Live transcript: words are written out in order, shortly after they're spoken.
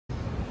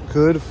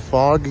Good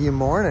foggy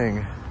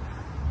morning.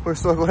 We're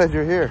so glad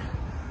you're here.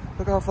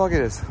 Look how foggy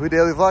it is. We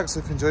daily vlog, so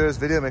if you enjoy this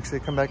video, make sure you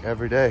come back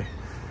every day.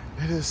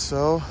 It is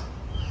so,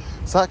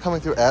 it's not coming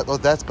through at, oh,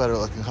 that's better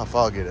looking how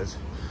foggy it is.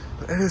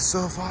 But it is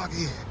so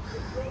foggy.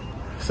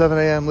 7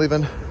 a.m.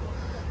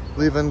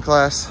 leaving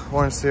class,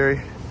 Orange Theory.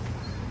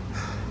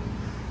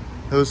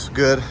 It was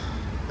good.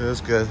 It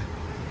was good.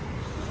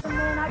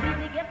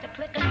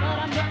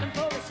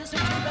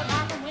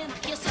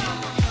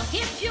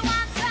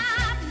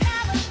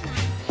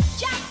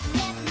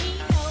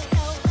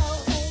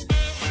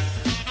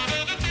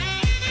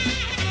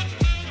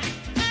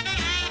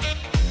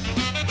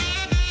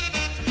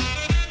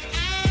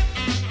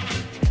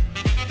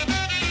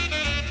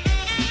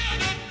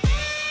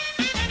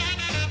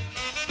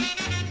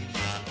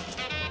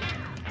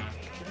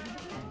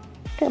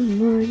 Good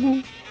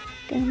morning,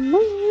 good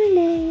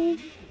morning.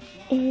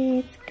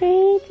 It's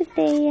great to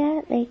stay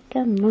out late.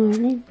 Good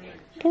morning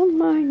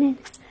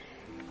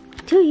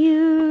to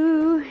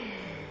you.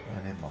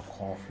 I need my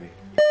coffee.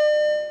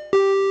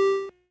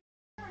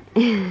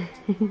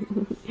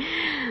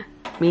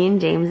 Me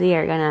and Jamesy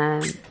are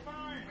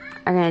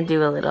gonna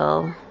do a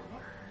little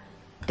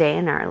day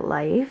in our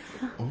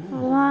life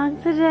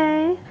vlog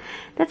today.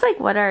 That's like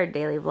what our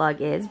daily vlog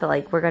is, but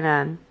like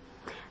I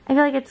feel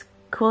like it's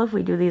cool if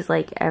we do these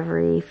like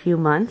every few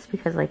months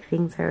because like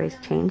things are always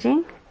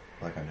changing.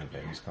 Like our new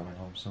baby's coming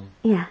home soon.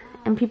 Yeah,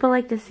 and people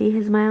like to see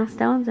his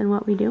milestones and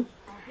what we do.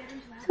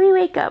 So we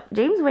wake up.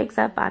 James wakes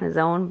up on his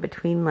own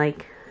between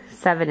like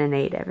 7 and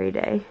 8 every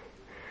day,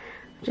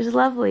 which is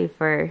lovely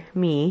for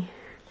me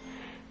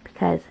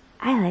because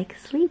I like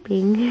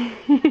sleeping.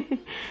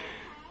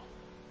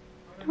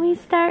 We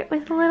start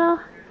with a little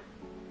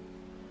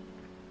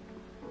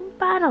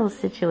bottle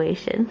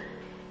situation.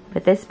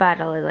 But this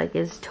bottle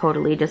is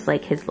totally just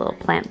like his little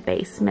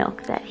plant-based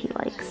milk that he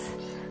likes.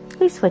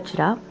 We switch it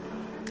up.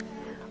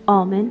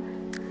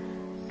 Almond,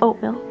 oat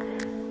milk,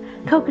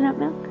 coconut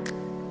milk,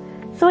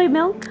 soy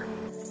milk.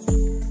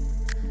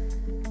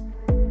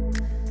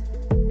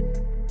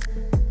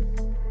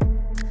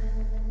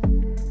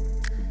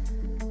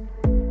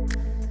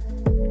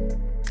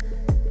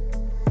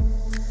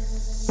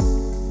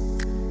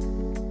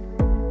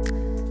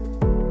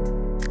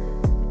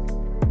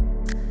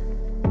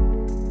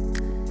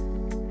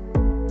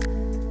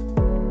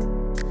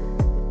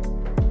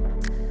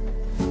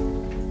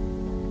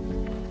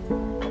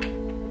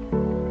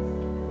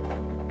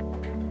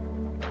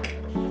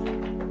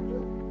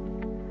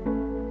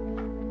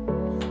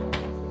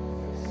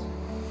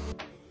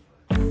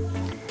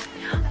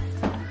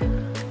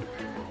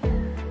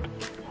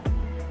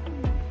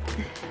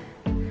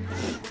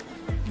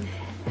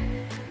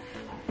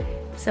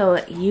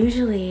 So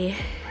usually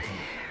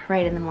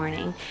right in the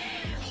morning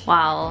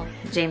while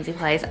Jamesy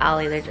plays, I'll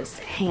either just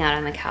hang out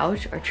on the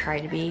couch or try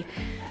to be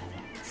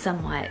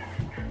somewhat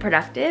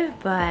productive,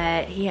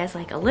 but he has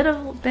like a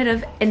little bit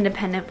of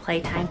independent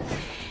playtime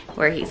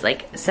where he's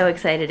like so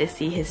excited to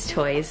see his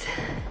toys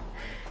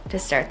to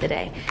start the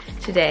day.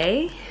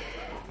 Today,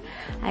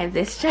 I have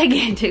this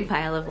gigantic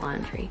pile of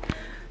laundry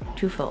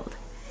to fold.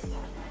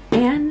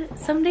 And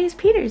some days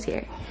Peter's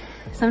here.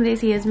 Some days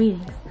he has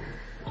meetings.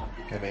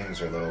 My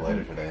meetings are a little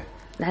later today.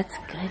 That's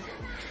good.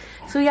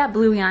 So we got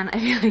Bluey on. I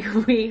feel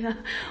like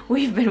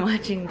we've been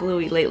watching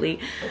Bluey lately,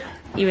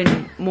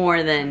 even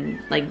more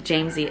than like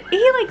Jamesy.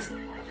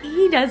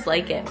 He does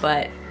like it,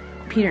 but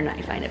Peter and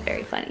I find it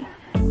very funny.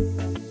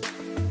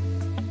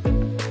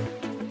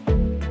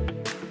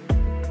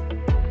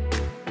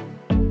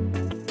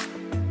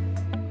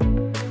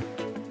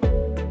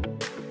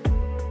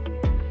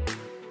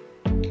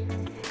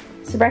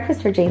 So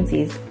breakfast for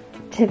Jamesy's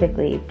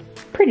typically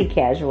pretty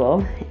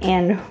casual,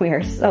 and we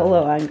are so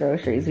low on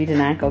groceries. We did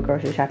not go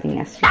grocery shopping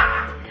yesterday.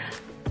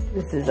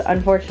 This is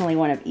unfortunately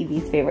one of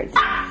Evie's favorite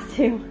snacks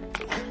too.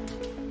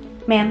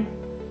 Ma'am.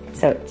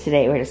 So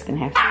today we're just gonna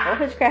have some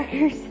goldfish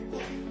crackers,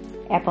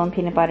 apple and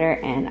peanut butter,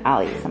 and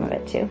I'll eat some of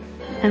it too.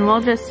 And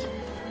we'll just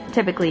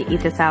typically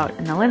eat this out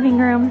in the living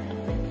room,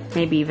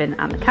 maybe even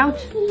on the couch.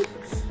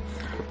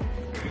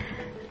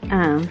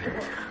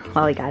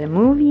 While we got a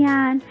movie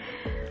on.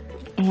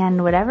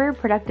 And whatever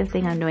productive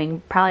thing I'm doing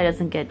probably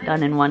doesn't get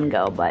done in one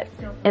go, but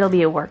it'll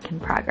be a work in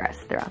progress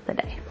throughout the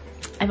day.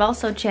 I've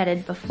also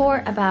chatted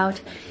before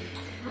about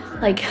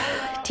like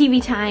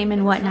TV time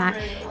and whatnot.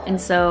 And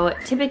so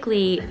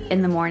typically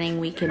in the morning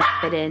we can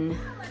fit in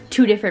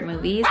 2 different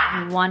movies.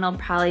 And one will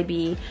probably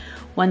be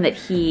one that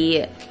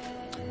he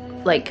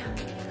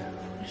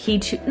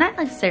not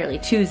necessarily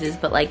chooses,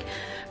 but like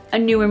a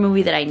newer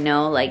movie that I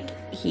know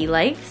like he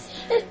likes.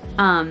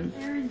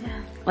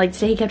 Like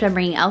today he kept on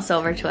bringing Elsa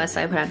over to us,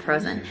 so I put on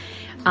Frozen.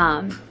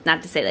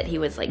 Not to say that he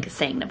was like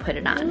saying to put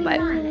it on, but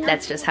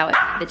that's just how I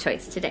made the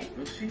choice today.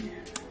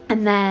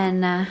 And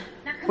then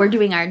we're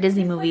doing our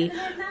Disney movie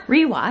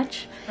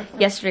rewatch.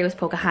 Yesterday was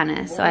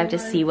Pocahontas, so I have to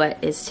see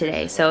what is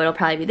today. So it'll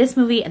probably be this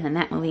movie and then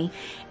that movie.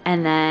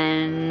 And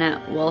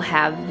then we'll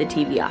have the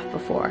TV off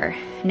before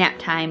nap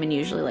time and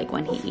usually like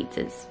when he eats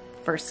his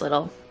first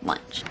little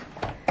lunch.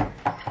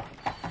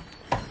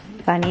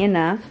 Funny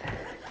enough,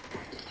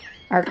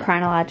 our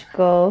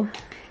chronological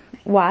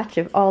watch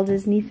of all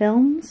Disney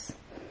films.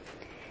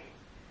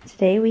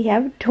 Today we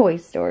have Toy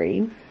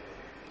Story.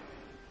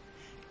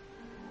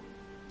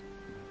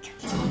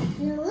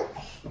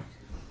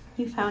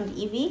 You found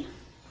Evie?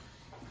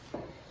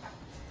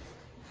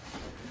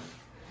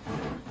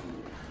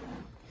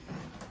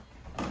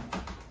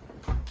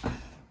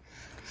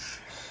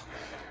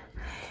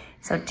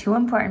 So 2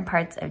 important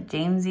parts of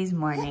Jamesy's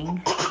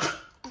morning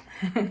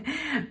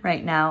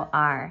right now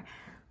are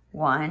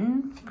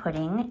 1,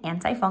 putting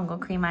antifungal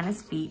cream on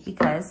his feet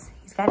because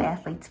he's got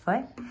athlete's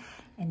foot,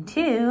 and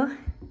 2,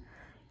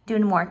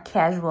 doing a more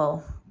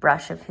casual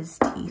brush of his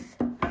teeth.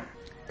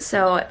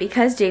 So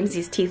because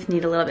Jamesy's teeth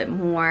need a little bit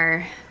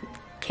more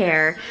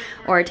care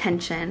or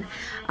attention,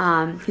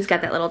 he's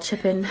got that little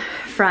chip in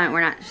front. We're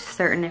not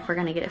certain if we're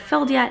gonna get it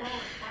filled yet,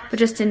 but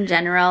just in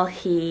general,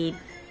 he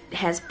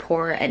has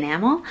poor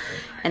enamel,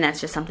 and that's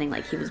just something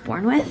like he was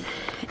born with.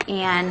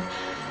 And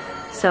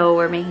so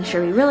we're making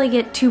sure we really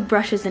get 2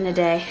 brushes in a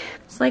day.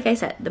 So like I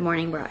said, the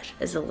morning brush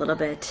is a little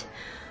bit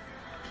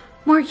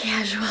more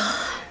casual.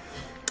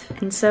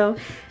 And so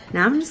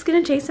now I'm just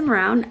gonna chase him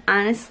around.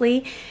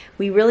 Honestly,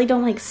 we really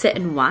don't like sit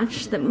and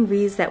watch the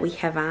movies that we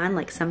have on.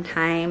 Like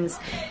sometimes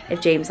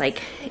if James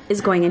like is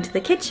going into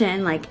the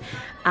kitchen, like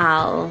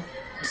I'll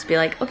just be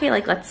like, okay,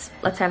 like let's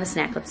have a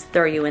snack. Let's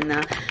throw you in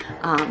the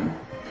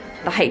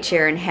high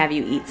chair and have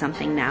you eat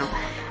something now.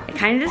 I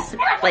kind of just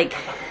like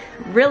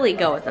really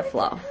go with the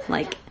flow.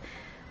 Like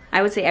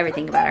I would say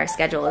everything about our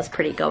schedule is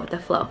pretty go with the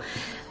flow.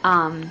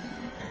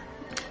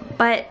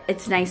 But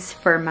it's nice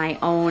for my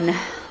own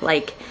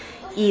like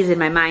ease in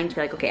my mind to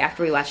be like, okay,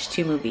 after we watch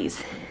 2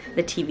 movies,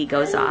 the TV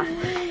goes off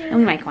and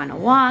we might go on a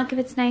walk if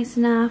it's nice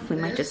enough. We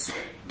might just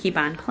keep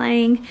on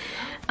playing.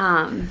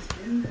 And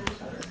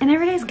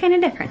every day is kind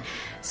of different.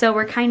 So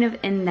we're kind of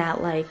in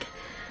that like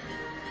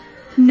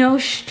no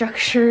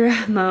structure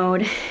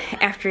mode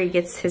after he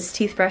gets his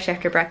teeth brushed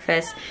after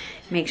breakfast.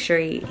 Make sure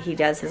he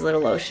does his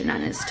little lotion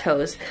on his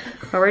toes.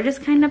 But we're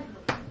just kind of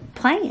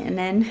playing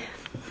and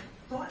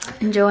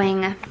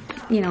enjoying,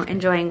 you know,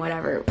 enjoying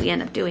whatever we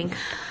end up doing.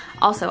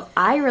 Also,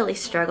 I really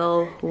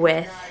struggle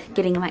with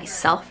getting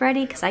myself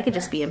ready because I could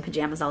just be in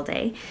pajamas all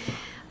day.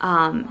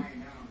 But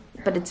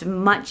it's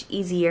much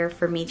easier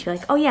for me to be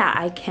like, oh yeah,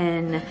 I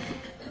can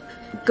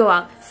go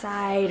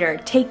outside or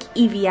take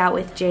Evie out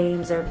with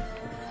James or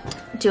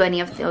do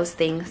any of those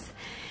things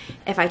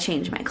if I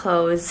change my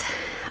clothes.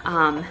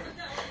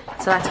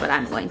 So that's what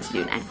I'm going to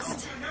do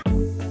next.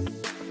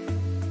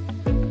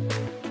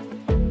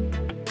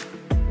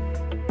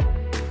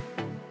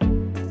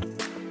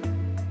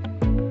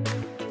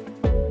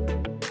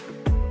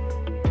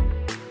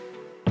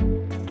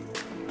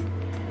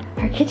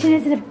 Our kitchen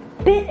is in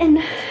a bit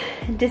in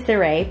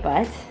disarray,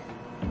 but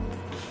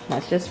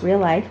that's just real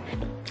life.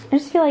 I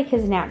just feel like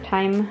his nap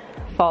time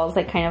falls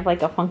at kind of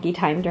like a funky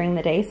time during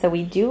the day, so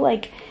we do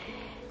like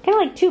kind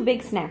of like 2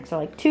 big snacks or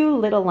like 2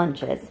 little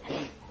lunches.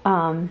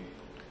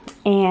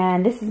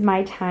 And this is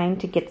my time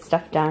to get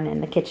stuff done in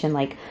the kitchen,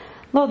 like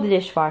load the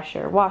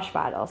dishwasher, wash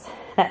bottles,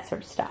 that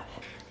sort of stuff.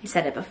 I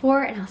said it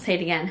before and I'll say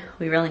it again,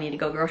 we really need to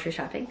go grocery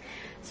shopping.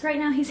 So right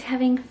now he's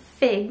having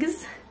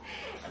figs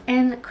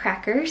and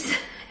crackers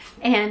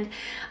and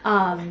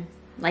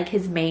like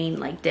his main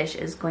like dish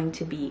is going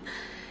to be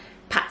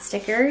pot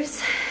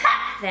stickers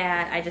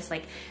that I just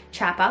like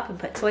chop up and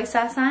put soy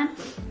sauce on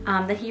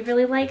that he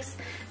really likes.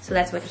 So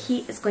that's what he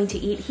is going to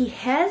eat. He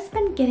has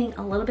been getting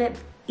a little bit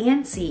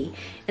antsy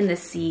in the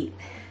seat.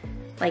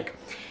 Like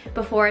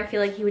before I feel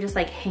like he would just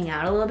like hang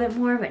out a little bit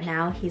more, but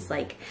now he's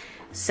like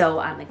so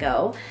on the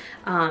go.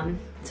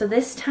 So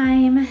this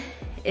time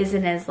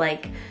isn't as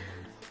like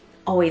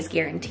always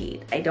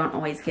guaranteed. I don't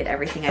always get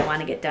everything I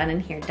want to get done in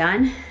here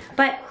done,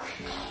 but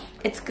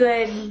it's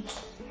good.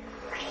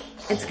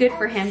 It's good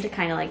for him to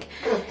kind of like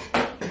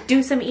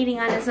do some eating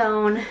on his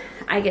own.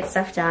 I get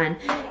stuff done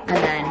and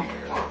then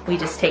we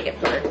just take it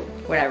for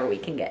whatever we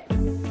can get.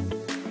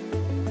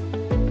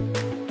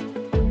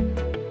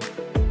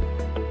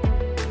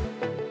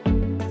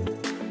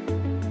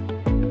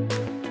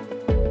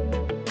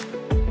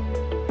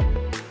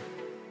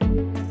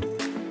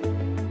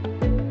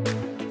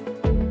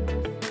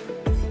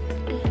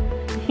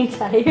 You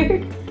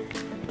tired?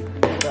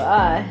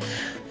 Gosh.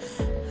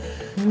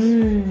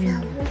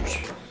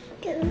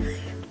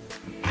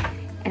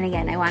 And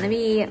again, I want to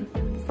be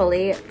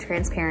fully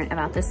transparent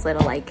about this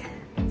little like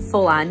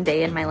full-on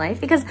day in my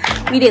life because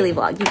we daily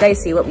vlog. You guys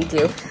see what we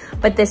do,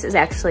 but this is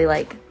actually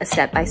like a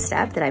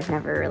step-by-step that I've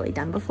never really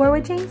done before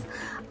with James.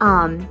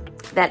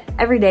 That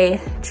every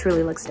day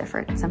truly looks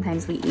different.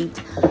 Sometimes we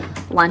eat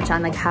lunch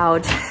on the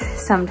couch.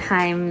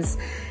 Sometimes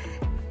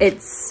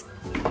it's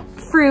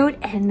fruit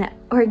and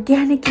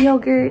organic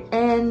yogurt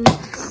and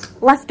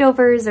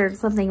leftovers or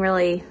something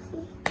really,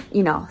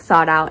 you know,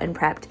 thought out and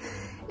prepped.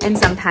 And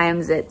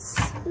sometimes it's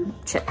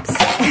chips.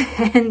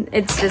 And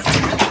it's just,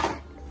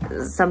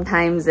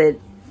 sometimes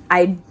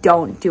I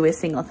don't do a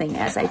single thing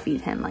as I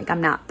feed him. Like,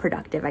 I'm not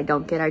productive. I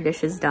don't get our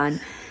dishes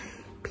done.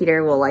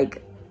 Peter will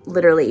like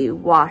literally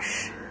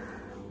wash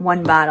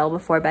one bottle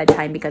before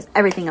bedtime because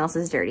everything else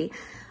is dirty.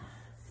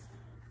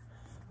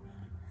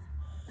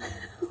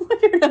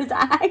 What are those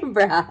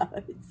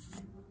eyebrows?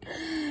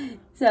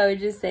 So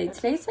just say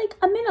today's like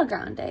a middle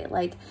ground day.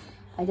 Like,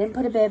 I didn't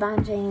put a bib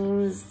on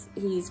James.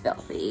 He's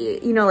filthy.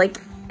 You know, like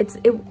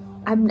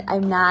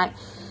I'm not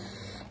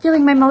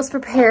feeling my most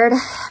prepared,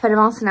 but I'm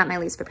also not my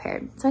least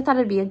prepared. So I thought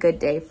it'd be a good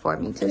day for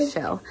me to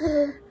show.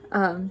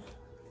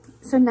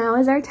 So now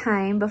is our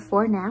time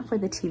before nap where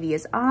the TV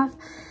is off.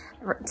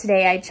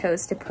 Today I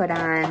chose to put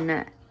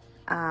on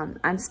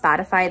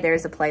Spotify,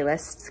 there's a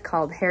playlist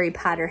called Harry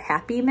Potter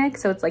Happy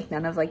Mix. So it's like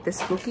none of like the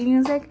spooky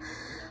music.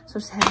 So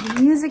just have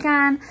the music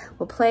on,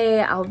 we'll play,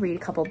 I'll read a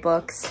couple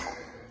books,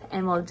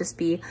 and we'll just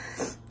be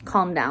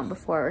calmed down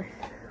before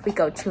we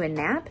go to a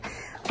nap,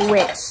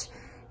 which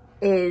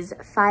is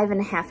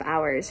 5.5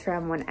 hours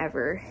from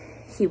whenever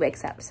he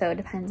wakes up. So it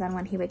depends on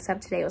when he wakes up.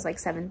 Today it was like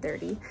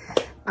 7:30.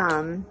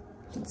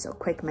 So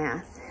quick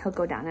math, he'll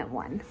go down at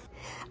 1.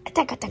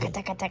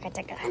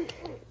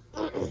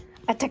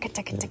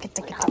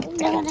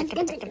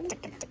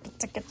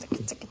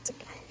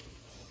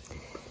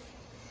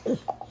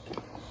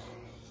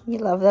 You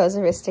love those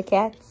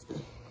Aristocats?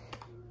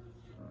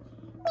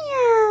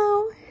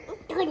 Meow.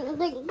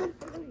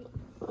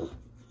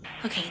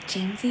 Okay,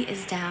 Jamesy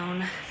is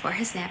down for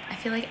his nap. I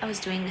feel like I was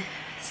doing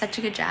such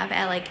a good job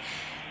at like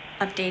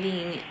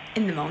updating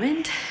in the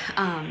moment,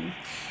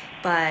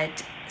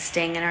 but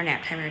staying in our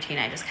nap time routine,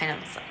 I just kind of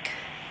was like,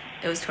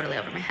 it was totally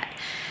over my head.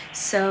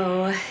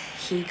 So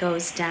he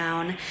goes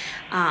down,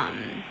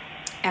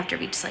 after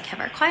we just like have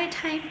our quiet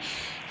time,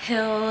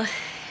 he'll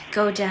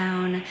go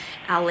down,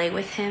 I'll lay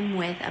with him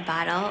with a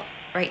bottle.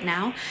 Right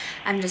now,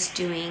 I'm just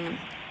doing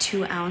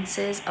 2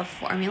 ounces of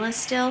formula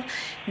still,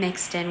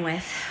 mixed in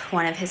with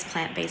one of his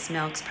plant-based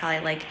milks, probably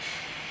like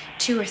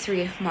 2 or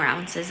 3 more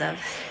ounces of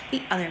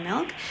the other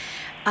milk.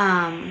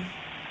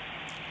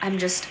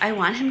 I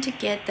want him to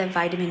get the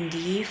vitamin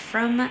D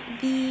from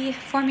the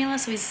formula,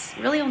 so he's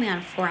really only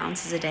on 4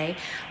 ounces a day,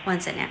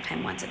 once at nap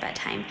time, once at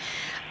bedtime.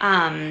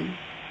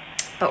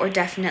 But we're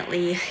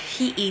definitely,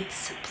 he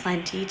eats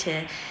plenty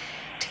to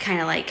kind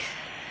of like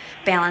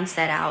balance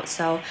that out.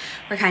 So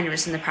we're kind of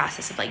just in the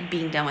process of like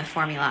being done with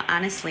formula.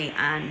 Honestly,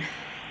 on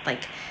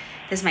like,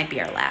 this might be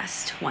our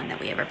last one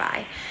that we ever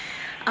buy.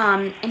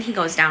 And he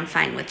goes down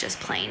fine with just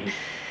plain,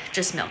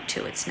 just milk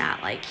too. It's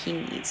not like he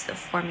needs the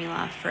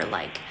formula for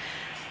like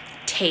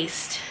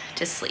taste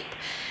to sleep.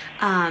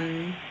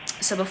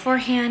 So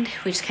beforehand,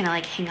 we just kind of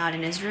like hang out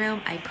in his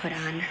room. I put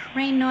on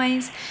rain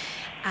noise.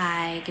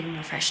 I give him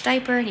a fresh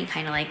diaper, and he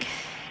kind of like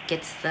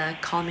gets the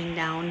calming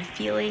down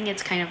feeling.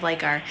 It's kind of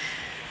like our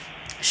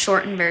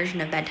shortened version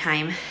of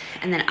bedtime,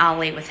 and then I'll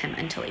lay with him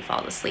until he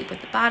falls asleep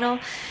with the bottle,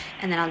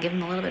 and then I'll give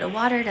him a little bit of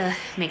water to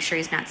make sure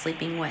he's not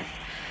sleeping with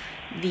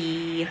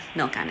the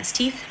milk on his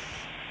teeth,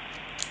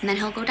 and then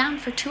he'll go down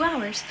for 2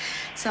 hours.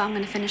 So I'm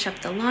going to finish up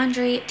the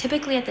laundry.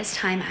 Typically at this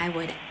time I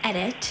would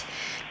edit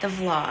the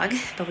vlog,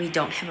 but we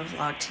don't have a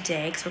vlog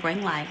today because we're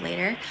going live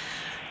later.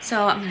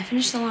 So I'm going to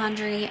finish the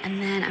laundry,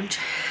 and then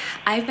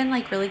I've been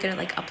like really good at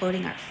like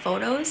uploading our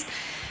photos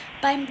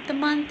by the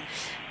month,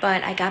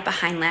 but I got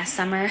behind last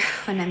summer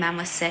when my mom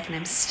was sick, and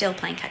I'm still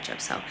playing catch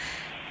up, so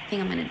I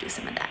think I'm gonna do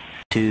some of that.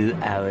 2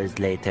 hours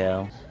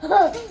later.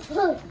 Okay,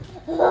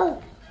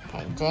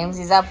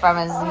 Jamesy's up from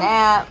his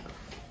nap.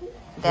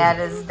 Dad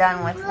is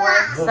done with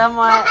work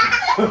somewhat.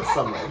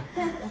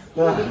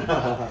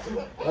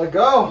 Let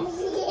go.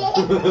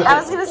 I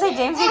was gonna say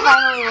Jamesy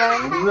finally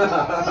learned.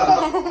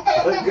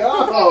 Let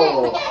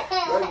go.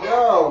 Let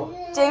go.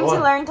 Jamesy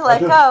learned to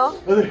let go.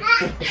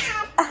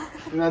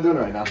 You're not doing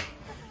it right now.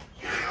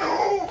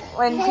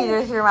 When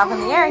Peter threw him up in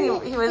the air, he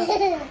was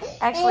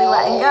actually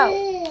letting go.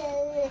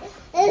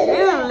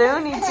 Ooh,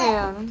 Looney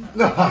Tune.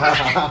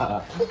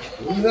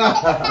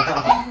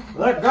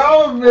 Let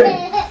go of me.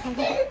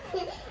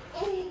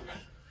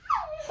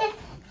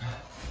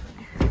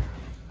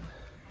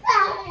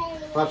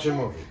 Watch your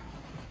movie.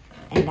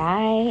 And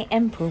I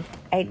am pooped.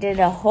 I did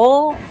a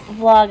whole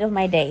vlog of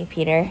my day,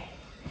 Peter.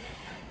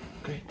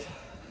 Great.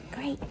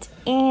 Great.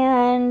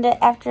 And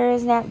after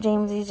his nap,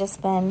 Jamesy's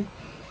just been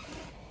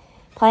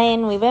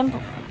playing.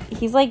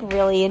 He's like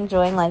really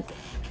enjoying like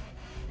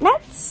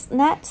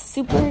not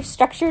super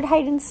structured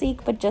hide and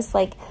seek, but just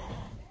like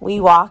we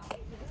walk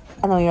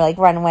and then we like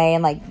run away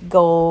and like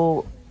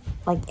go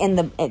like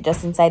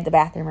just inside the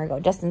bathroom, or go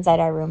just inside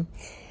our room.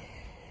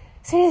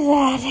 So do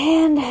that,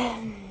 and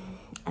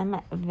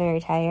I'm very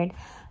tired,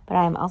 but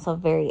I'm also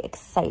very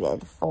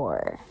excited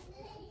for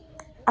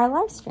our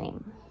live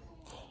stream.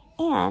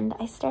 And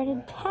I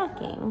started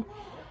packing,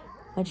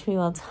 which we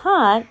will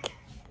talk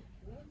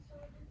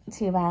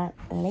to you about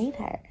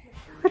later.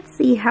 Let's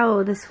see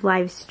how this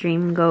live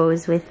stream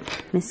goes with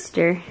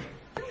Mr.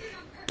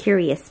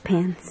 Curious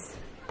Pants.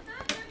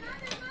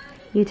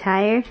 You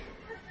tired?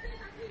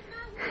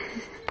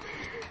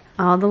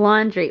 All the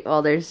laundry.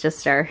 Well, there's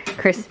just our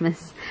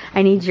Christmas.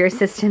 I need your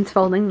assistance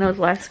folding those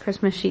last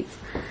Christmas sheets.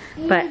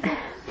 But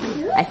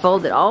I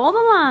folded all the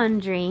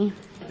laundry.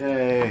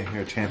 Yay,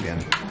 you're a champion.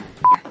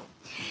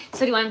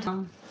 do you want to tell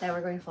them that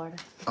we're going to Florida?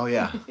 Oh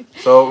yeah.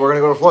 So we're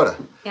gonna go to Florida.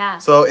 Yeah.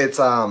 So it's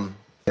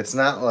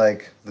not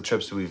like the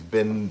trips we've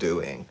been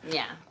doing.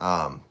 Yeah.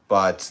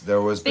 But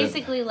there was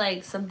basically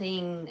like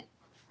something.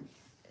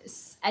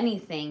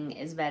 Anything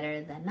is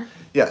better than nothing.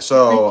 Yeah.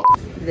 So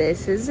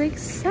this is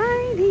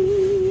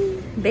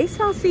exciting.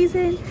 Baseball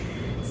season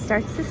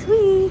starts this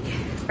week,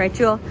 right,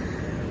 Jewel?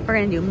 We're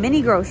gonna do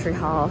mini grocery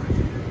haul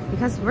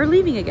because we're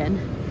leaving again,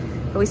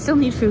 but we still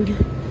need food.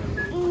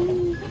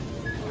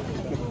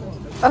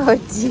 Oh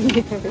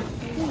dear.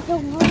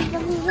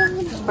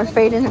 We're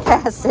fading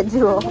fast at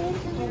Jewel.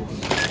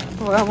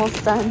 We're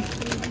almost done.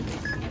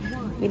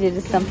 We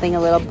did something a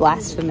little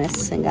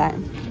blasphemous and got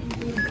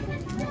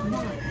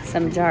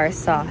some jar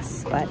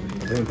sauce, but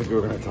I didn't think we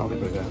were gonna talk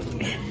about that.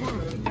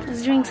 I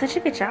was doing such a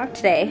good job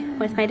today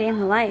with my day in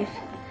the life.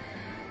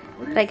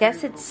 But I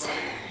guess it's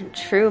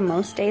true.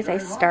 Most days I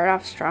start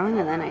off strong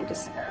and then I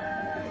just...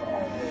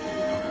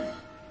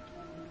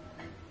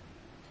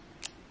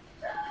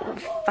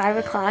 5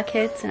 o'clock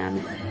hits and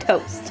I'm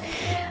toast.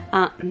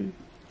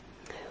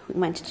 We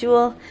went to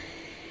Jewel,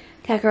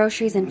 got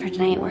groceries, and for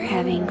tonight we're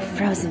having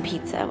frozen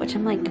pizza, which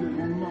I'm like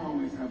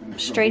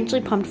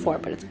strangely pumped for,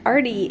 but it's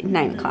already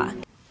 9 o'clock.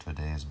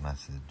 Today's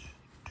message,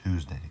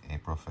 Tuesday,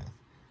 April 5th.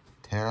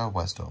 Tara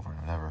Westover.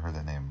 I've never heard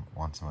that name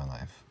once in my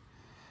life.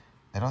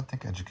 I don't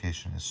think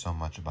education is so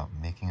much about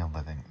making a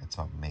living, it's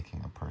about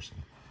making a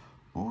person.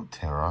 Ooh,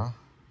 Tara.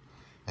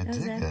 I dig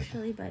it. That was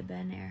actually by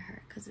Ben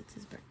Earhart because it's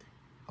his birthday.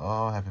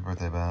 Oh, happy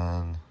birthday,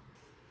 Ben.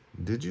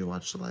 Did you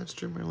watch the live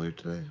stream earlier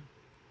today?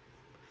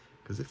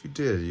 Because if you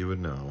did, you would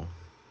know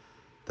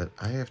that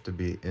I have to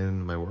be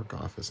in my work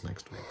office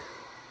next week.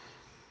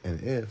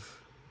 And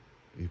if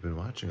you've been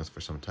watching us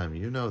for some time,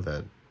 you know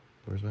that...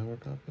 Where's my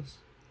work office?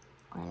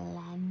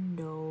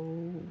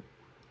 Orlando.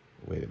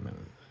 Wait a minute.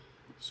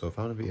 So if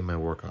I'm going to be in my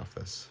work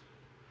office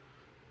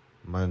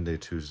Monday,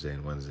 Tuesday,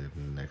 and Wednesday of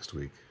next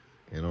week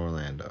in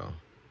Orlando,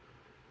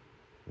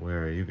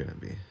 where are you going to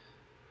be?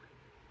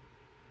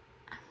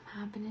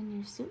 I'm hopping in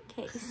your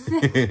suitcase.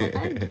 That's what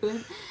I'm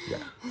doing.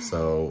 Yeah.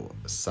 So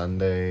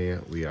Sunday,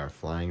 we are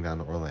flying down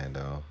to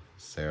Orlando.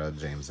 Sarah,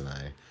 James, and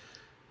I.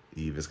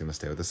 Eve is going to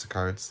stay with the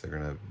Sicards. They're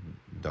going to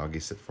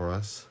doggy sit for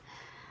us.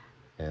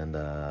 And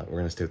we're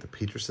going to stay with the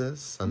Petruses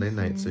Sunday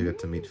night, so you get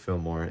to meet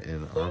Fillmore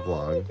in our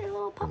vlog.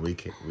 And we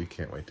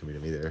can't wait to meet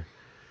him either.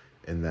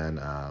 And then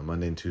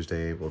Monday and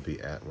Tuesday, we'll be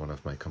at one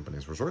of my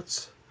company's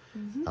resorts.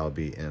 I'll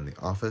be in the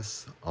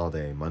office all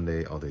day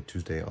Monday, all day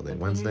Tuesday, all day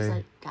Wednesday.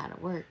 Like, gotta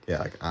work. Yeah,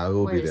 like I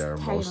will be there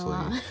mostly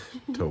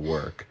to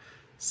work.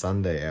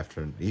 Sunday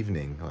after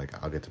evening,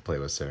 like I'll get to play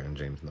with Sarah and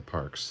James in the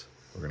parks.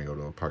 We're going to go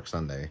to a park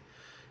Sunday.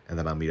 And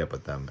then I'll meet up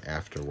with them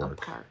after work.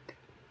 A park.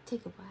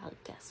 Take a wild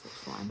guess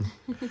which one.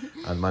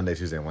 On Monday,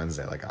 Tuesday, and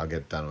Wednesday, like I'll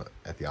get done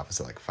at the office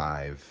at like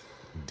 5,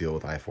 deal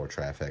with I-4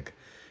 traffic,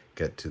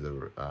 get to the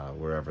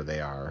wherever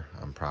they are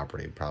on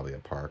property, probably a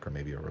park or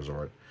maybe a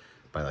resort,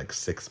 by like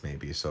 6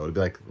 maybe. So it'd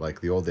be like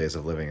the old days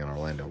of living in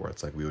Orlando, where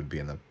it's like we would be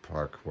in the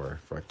park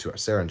for like 2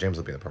 hours. Sarah and James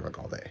will be in the park like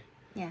all day.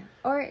 Yeah,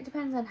 or it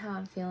depends on how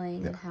I'm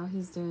feeling and how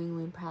he's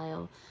doing. We probably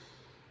will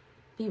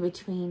be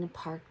between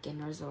park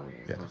and resort,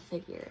 or we'll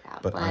figure it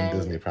out. But on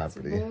Disney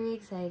property. It's very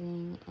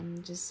exciting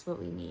and just what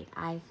we need.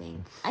 I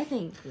think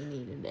we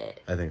needed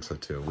it. I think so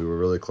too. We were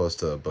really close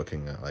to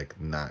booking like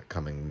not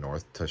coming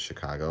north to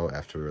Chicago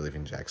after we were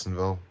leaving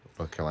Jacksonville,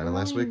 North Carolina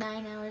last week.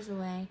 9 hours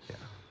away. Yeah.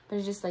 But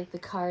it's just like the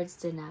cards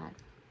did not.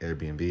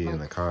 Airbnb and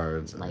the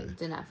cards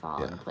did not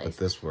fall in place. But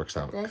this works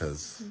out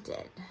because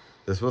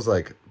this was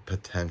like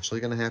potentially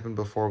going to happen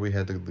before we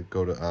had to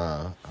go to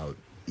out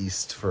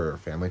east for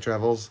family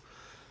travels.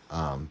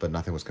 But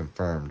nothing was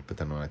confirmed. But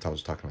then when I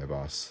was talking to my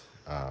boss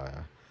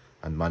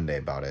on Monday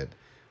about it,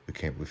 we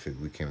came to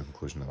the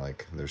conclusion that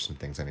like there's some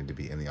things I need to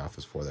be in the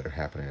office for that are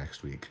happening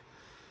next week.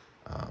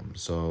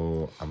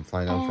 So I'm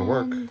flying out for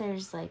work.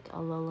 There's like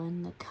a lull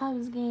in the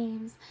Cubs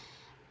games.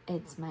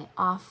 It's my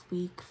off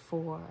week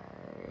for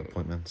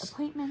appointments.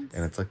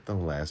 And it's like the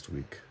last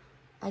week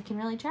I can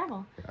really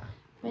travel. Yeah.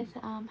 With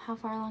how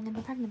far along in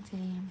the pregnancy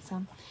I am.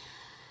 So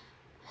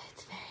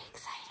it's very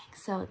exciting.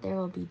 So there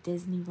will be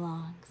Disney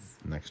vlogs.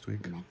 Next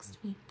week.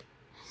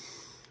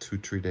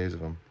 2-3 days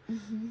of them.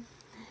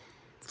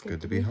 It's good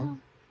to be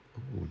home.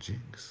 Oh,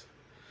 jinx.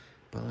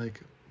 But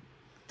like,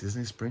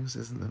 Disney Springs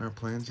isn't in our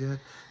plans yet.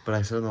 But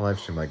I said in the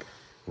live stream, like,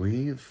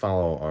 we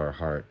follow our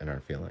heart and our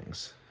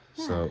feelings.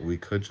 Yeah. So we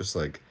could just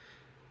like,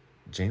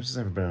 James has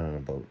never been on a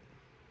boat.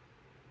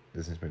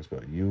 Disney Springs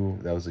boat.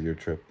 That was your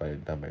trip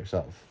done by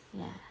yourself.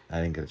 Yeah.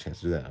 I didn't get a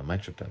chance to do that on my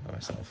trip done by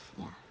myself.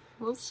 Yeah.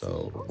 We'll see.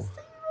 Yeah,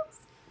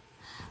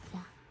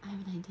 I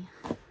have an idea.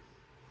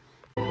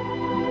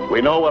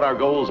 We know what our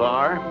goals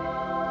are.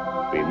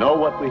 We know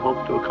what we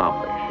hope to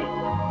accomplish.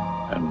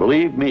 And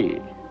believe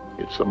me,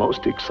 it's the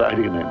most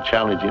exciting and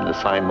challenging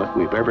assignment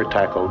we've ever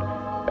tackled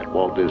at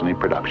Walt Disney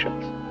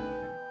Productions.